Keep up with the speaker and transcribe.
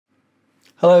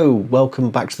Hello, welcome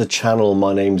back to the channel.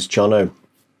 My name's Jono.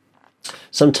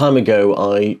 Some time ago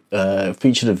I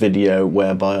featured a video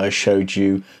whereby I showed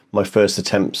you my first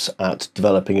attempts at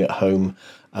developing at home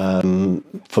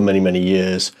for many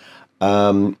years.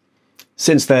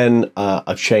 Since then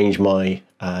I've changed my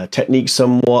technique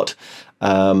somewhat.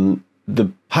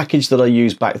 The package that I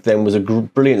used back then was a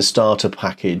brilliant starter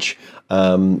package.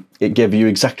 It gave you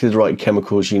exactly the right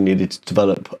chemicals you needed to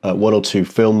develop one or two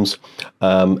films.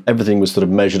 Everything was sort of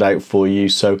measured out for you,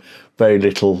 so very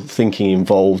little thinking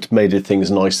involved, made things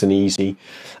nice and easy.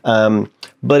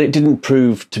 But it didn't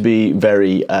prove to be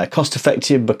very cost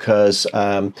effective because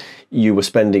you were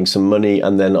spending some money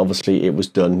and then obviously it was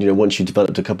done. You know, once you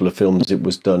developed a couple of films, it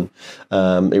was done.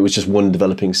 It was just one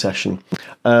developing session.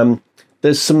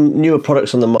 There's some newer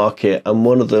products on the market, and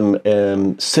one of them,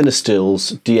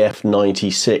 Cinestill's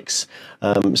DF96,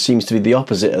 seems to be the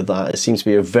opposite of that. It seems to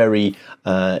be a very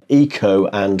eco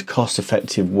and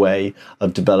cost-effective way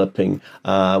of developing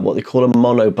what they call a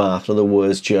monobath. In other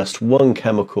words, just one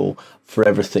chemical for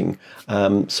everything.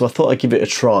 So I thought I'd give it a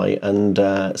try and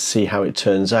see how it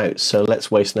turns out. So let's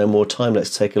waste no more time.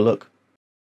 Let's take a look.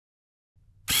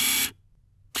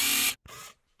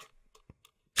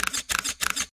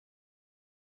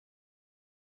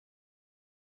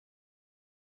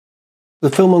 The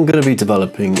film I'm going to be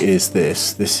developing is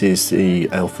this. This is the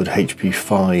Alford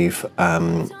HP5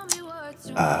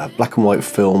 black and white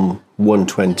film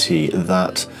 120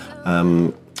 that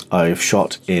I've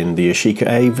shot in the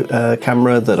Yashica A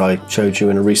camera that I showed you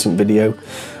in a recent video.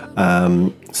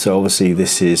 So obviously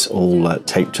this is all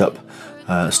taped up,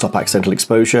 stop accidental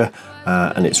exposure,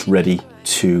 and it's ready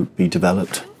to be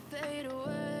developed.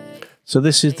 So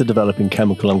this is the developing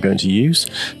chemical I'm going to use,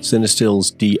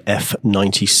 Cinestill's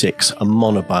DF96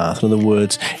 Monobath. In other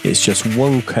words, it's just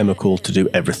one chemical to do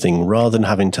everything, rather than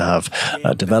having to have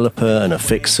a developer and a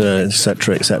fixer,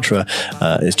 etc, etc.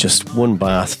 It's just one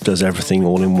bath, does everything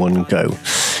all in one go.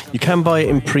 You can buy it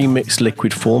in pre-mixed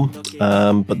liquid form,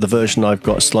 but the version I've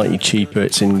got is slightly cheaper.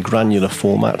 It's in granular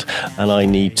format, and I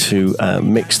need to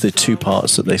mix the two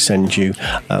parts that they send you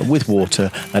with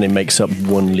water, and it makes up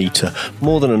 1 litre,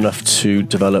 more than enough to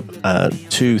develop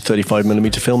two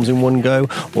 35mm films in one go,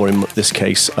 or in this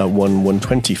case one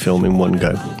 120 film in one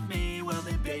go.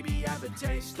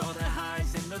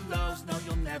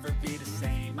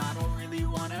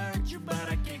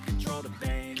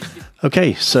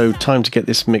 Okay, so time to get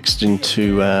this mixed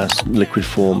into liquid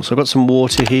form. So I've got some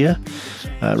water here,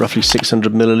 roughly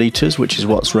 600 millilitres, which is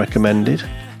what's recommended.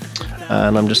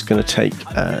 And I'm just going to take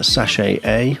sachet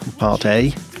A, part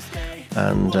A,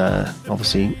 and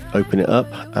obviously open it up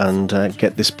and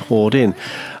get this poured in.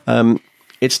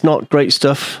 It's not great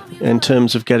stuff in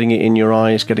terms of getting it in your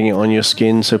eyes, getting it on your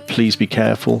skin, so please be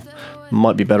careful.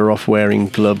 Might be better off wearing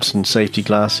gloves and safety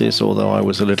glasses, although I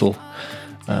was a little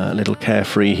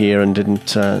carefree here and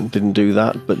didn't do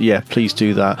that. But yeah, please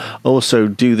do that. Also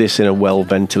do this in a well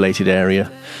ventilated area,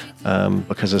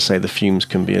 because as I say, the fumes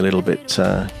can be a little bit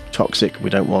toxic. We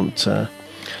don't want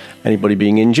anybody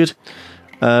being injured.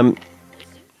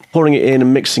 Pouring it in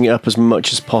and mixing it up as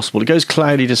much as possible. It goes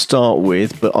cloudy to start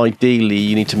with, but ideally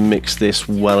you need to mix this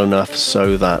well enough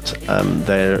so that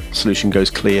their solution goes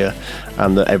clear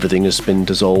and that everything has been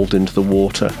dissolved into the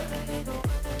water.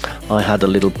 I had a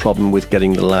little problem with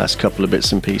getting the last couple of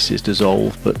bits and pieces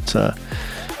dissolved, but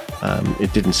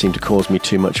it didn't seem to cause me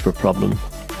too much of a problem.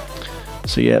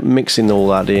 So yeah, mixing all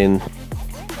that in,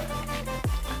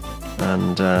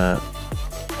 and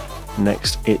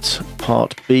next it's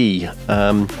part B.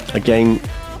 Again,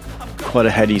 quite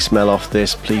a heady smell off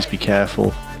this, please be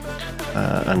careful,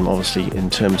 and obviously in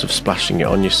terms of splashing it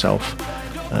on yourself,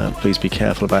 please be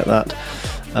careful about that.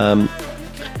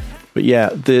 But yeah,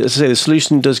 as I say, the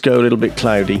solution does go a little bit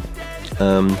cloudy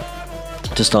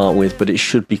to start with, but it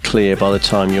should be clear by the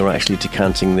time you're actually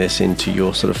decanting this into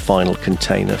your sort of final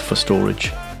container for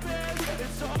storage.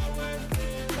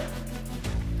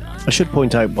 I should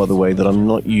point out, by the way, that I'm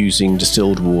not using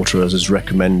distilled water as is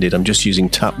recommended. I'm just using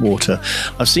tap water.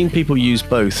 I've seen people use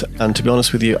both, and to be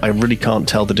honest with you, I really can't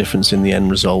tell the difference in the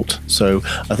end result. So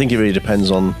I think it really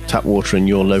depends on tap water in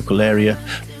your local area,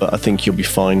 but I think you'll be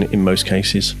fine in most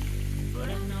cases.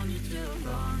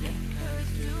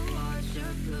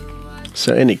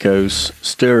 So in it goes,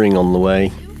 stirring on the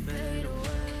way,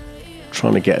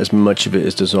 trying to get as much of it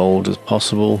as dissolved as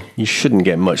possible. You shouldn't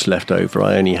get much left over.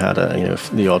 I only had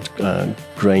the odd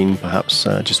grain perhaps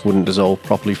just wouldn't dissolve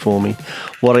properly for me.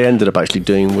 What I ended up actually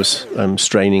doing was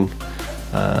straining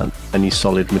any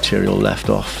solid material left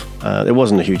off. There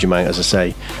wasn't a huge amount, as I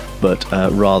say, but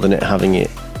rather than it having it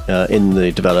in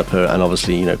the developer and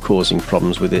obviously causing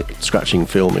problems with it, scratching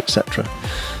film, etc.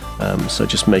 So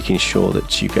just making sure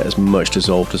that you get as much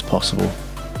dissolved as possible.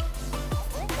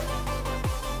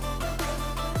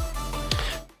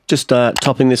 Just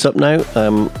topping this up now.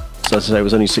 So as I say, it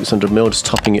was only 600ml, just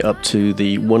topping it up to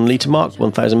the 1 litre mark,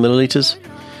 1000 millilitres.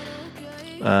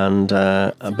 And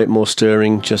a bit more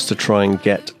stirring just to try and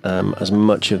get as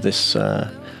much of this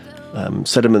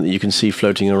sediment that you can see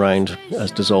floating around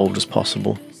as dissolved as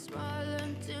possible.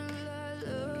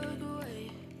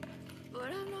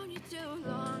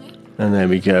 And there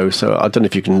we go. So I don't know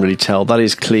if you can really tell, that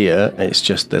is clear. It's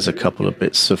just there's a couple of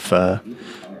bits of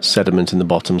sediment in the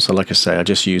bottom. So like I say, I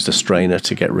just used a strainer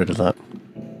to get rid of that.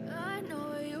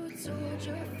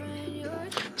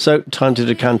 So time to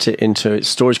decant it into its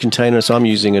storage container. So I'm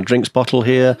using a drinks bottle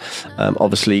here,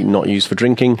 obviously not used for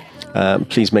drinking.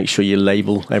 Please make sure you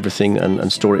label everything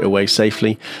and store it away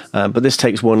safely. But this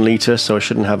takes 1 litre, so I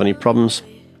shouldn't have any problems.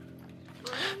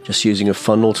 Just using a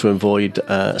funnel to avoid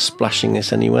splashing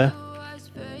this anywhere.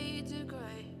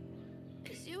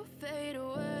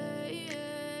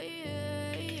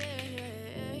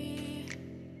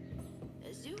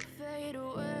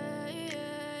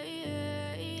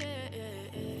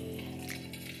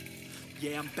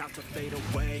 Yeah, I'm about to fade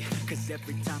away, cause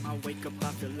every time I wake up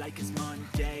I feel like it's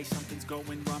Monday. Something's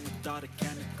going wrong with all the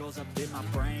chemicals up in my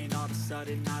brain. All of a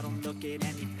sudden I don't look at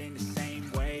anything the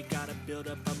same way. Gotta build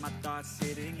up of my thoughts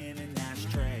sitting in an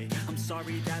ashtray. I'm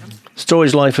sorry that I'm...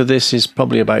 Storage life of this is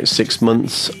probably about 6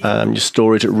 months. Just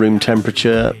storage at room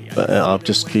temperature. I'm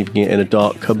just keeping it in a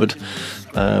dark cupboard,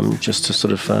 just to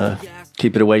sort of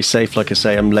keep it away safe. Like I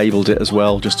say, I'm labelled it as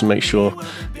well, just to make sure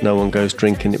no one goes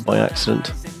drinking it by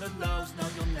accident.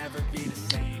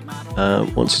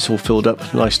 Once it's all filled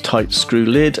up, nice tight screw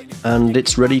lid, and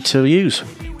it's ready to use.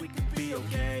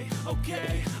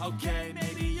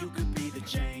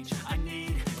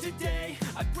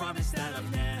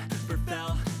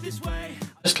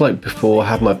 Just like before, I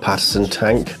have my Patterson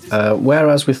tank,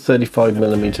 whereas with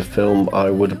 35mm film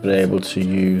I would have been able to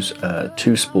use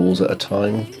 2 spools at a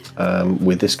time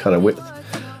with this kind of width.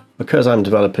 Because I'm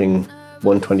developing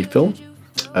 120 film,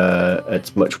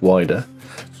 it's much wider.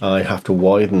 I have to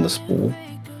widen the spool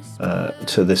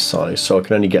to this size, so I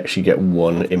can only actually get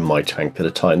 1 in my tank at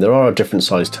a time. There are different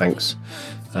size tanks,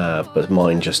 but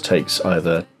mine just takes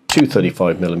either 2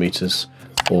 35mm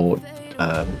or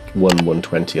 1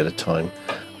 120 at a time.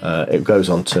 It goes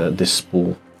onto this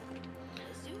spool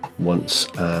once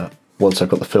I've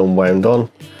got the film wound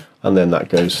on, and then that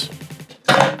goes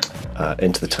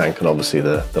into the tank, and obviously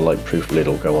the light-proof lid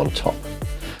will go on top.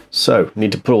 So,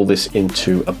 need to put all this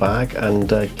into a bag and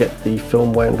get the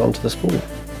film wound onto the spool.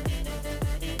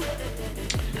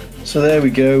 So there we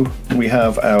go, we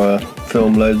have our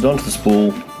film loaded onto the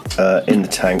spool in the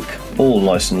tank, all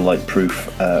nice and light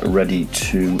proof, ready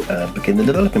to begin the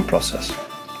developing process.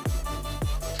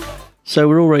 So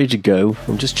we're all ready to go.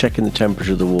 I'm just checking the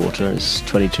temperature of the water. It's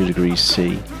 22 degrees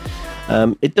C.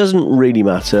 It doesn't really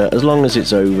matter as long as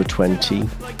it's over 20.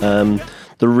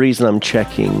 The reason I'm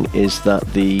checking is that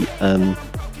the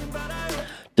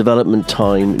development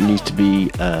time needs to be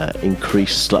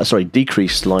decreased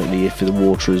slightly if the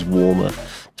water is warmer.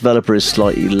 Developer is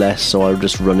slightly less, so I'll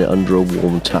just run it under a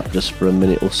warm tap just for a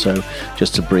minute or so,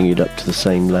 just to bring it up to the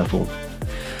same level.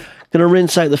 Going to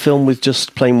rinse out the film with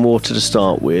just plain water to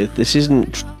start with. This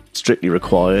isn't strictly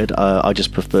required, I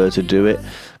just prefer to do it.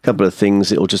 A couple of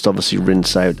things, it will just obviously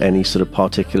rinse out any sort of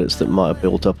particulates that might have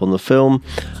built up on the film,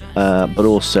 but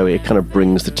also it kind of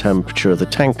brings the temperature of the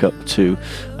tank up to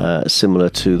similar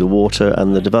to the water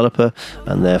and the developer,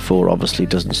 and therefore obviously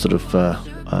doesn't sort of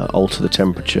alter the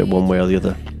temperature one way or the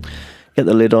other. Get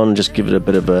the lid on and just give it a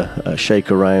bit of a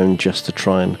shake around just to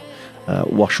try and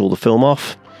wash all the film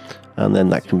off, and then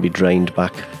that can be drained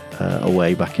back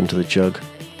away back into the jug.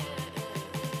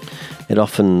 It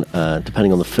often,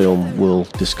 depending on the film, will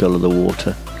discolour the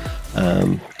water.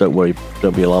 Don't worry,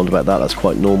 don't be alarmed about that, that's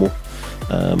quite normal.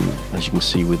 As you can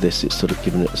see with this, it's sort of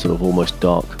given it a sort of almost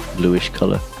dark bluish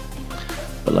colour.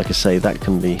 But like I say, that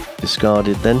can be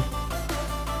discarded then.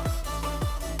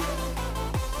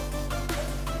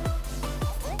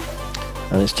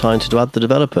 And it's time to add the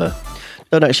developer.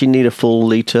 Don't actually need a full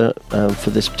litre for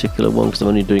this particular one because I'm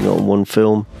only doing it on 1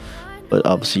 film, but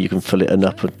obviously you can fill it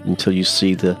up until you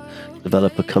see the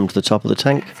developer come to the top of the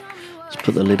tank. Just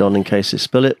put the lid on in case it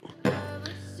spill it,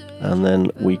 and then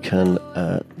we can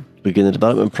begin the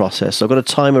development process. So I've got a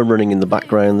timer running in the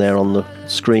background there on the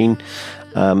screen.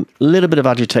 A little bit of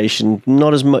agitation,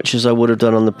 not as much as I would have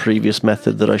done on the previous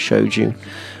method that I showed you.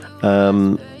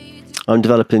 I'm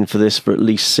developing for this for at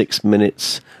least 6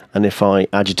 minutes, and if I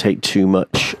agitate too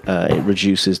much, it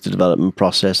reduces the development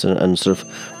process and sort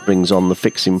of brings on the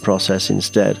fixing process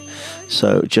instead.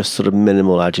 So just sort of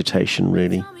minimal agitation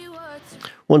really.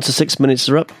 Once the 6 minutes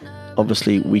are up,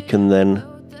 obviously we can then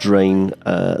drain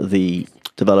the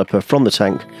developer from the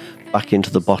tank back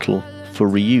into the bottle for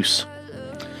reuse.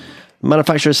 The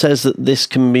manufacturer says that this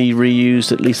can be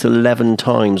reused at least 11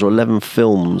 times or 11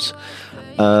 films.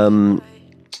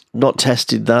 Not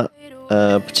tested that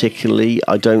particularly.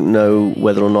 I don't know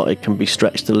whether or not it can be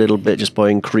stretched a little bit just by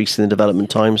increasing the development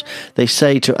times. They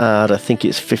say to add, I think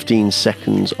it's 15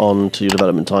 seconds on to your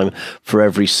development time for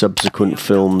every subsequent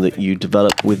film that you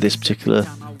develop with this particular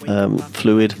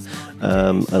fluid.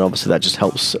 And obviously that just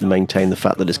helps maintain the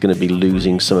fact that it's going to be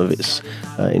losing some of its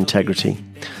integrity.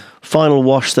 Final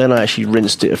wash then, I actually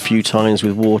rinsed it a few times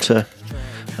with water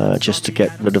just to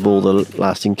get rid of all the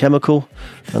lasting chemical,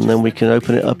 and then we can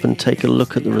open it up and take a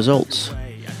look at the results.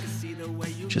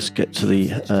 Just get to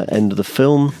the end of the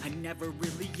film,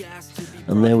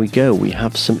 and there we go, we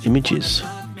have some images,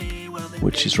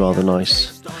 which is rather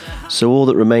nice. So all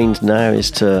that remains now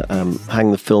is to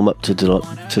hang the film up to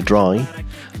dry,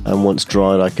 and once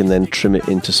dried I can then trim it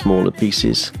into smaller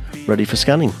pieces ready for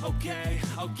scanning.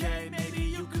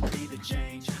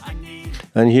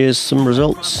 And here's some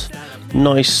results.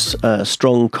 Nice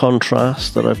strong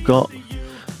contrast that I've got,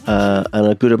 and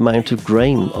a good amount of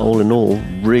grain. All in all,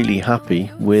 really happy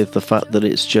with the fact that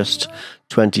it's just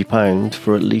 £20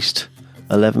 for at least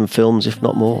 11 films, if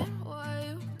not more.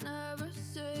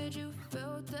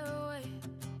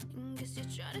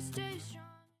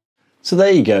 So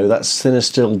there you go, that's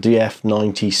Cinestill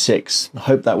DF96. I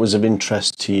hope that was of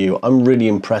interest to you. I'm really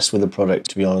impressed with the product,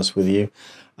 to be honest with you.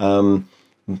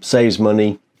 Saves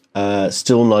money,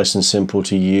 still nice and simple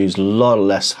to use, a lot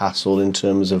less hassle in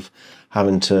terms of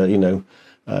having to, you know,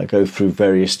 go through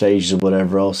various stages or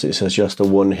whatever else. It's just a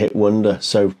one-hit wonder.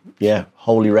 So yeah,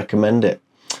 wholly recommend it.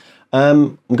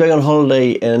 I'm going on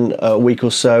holiday in a week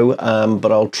or so,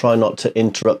 but I'll try not to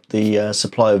interrupt the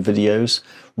supply of videos.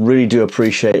 Really do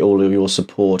appreciate all of your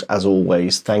support as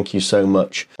always. Thank you so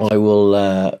much. I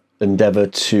will endeavour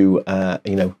to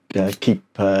keep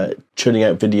churning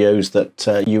out videos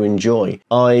that you enjoy.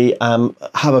 I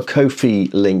have a Ko-fi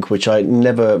link which I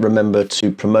never remember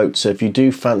to promote, so if you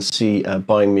do fancy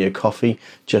buying me a coffee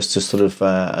just to sort of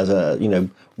as a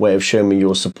way of showing me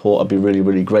your support, I'd be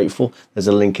really grateful. There's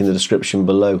a link in the description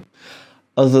below.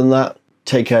 Other than that,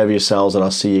 take care of yourselves and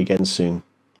I'll see you again soon.